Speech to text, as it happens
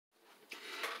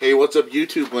Hey, what's up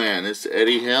YouTube land? It's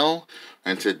Eddie Hill,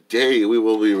 and today we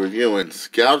will be reviewing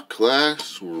Scout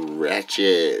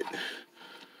Class-Ratchet.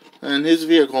 And his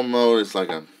vehicle mode is like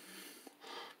a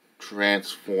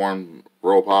transformed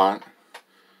robot.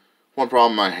 One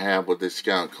problem I have with this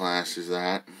Scout class is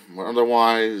that,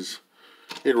 otherwise,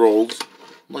 it rolls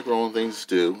like rolling things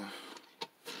do.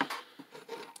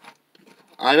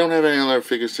 I don't have any other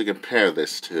figures to compare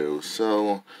this to,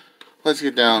 so let's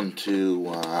get down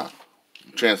to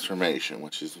transformation,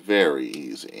 which is very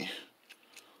easy.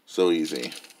 So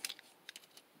easy.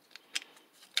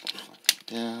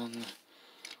 Down.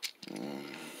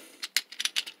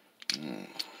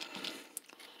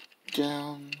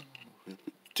 Down. Rip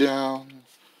it down.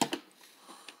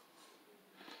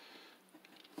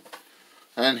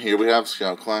 And here we have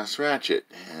Scout Class-Ratchet.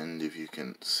 And if you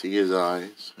can see his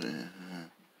eyes, you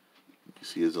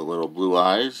see his little blue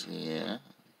eyes, yeah.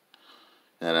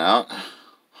 That out.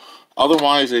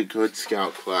 Otherwise, a good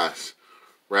Scout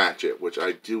Class-Ratchet, which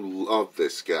I do love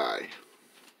this guy.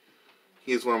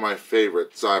 He's one of my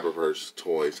favorite Cyberverse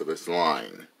toys of this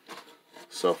line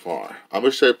so far. I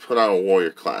wish they put out a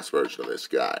Warrior Class version of this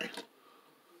guy.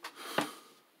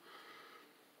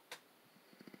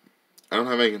 I don't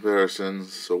have any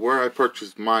comparisons, so where I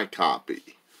purchased my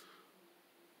copy,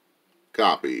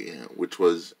 which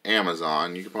was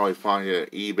Amazon, you can probably find it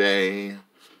at eBay,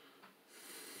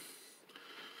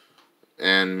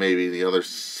 and maybe the other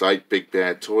site, Big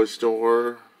Bad Toy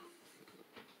Store,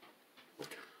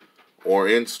 or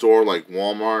in-store like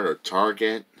Walmart or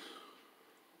Target.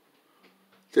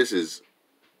 This is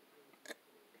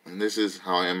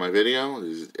how I end my video.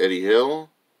 This is Eddie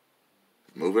Hill.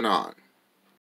 Moving on.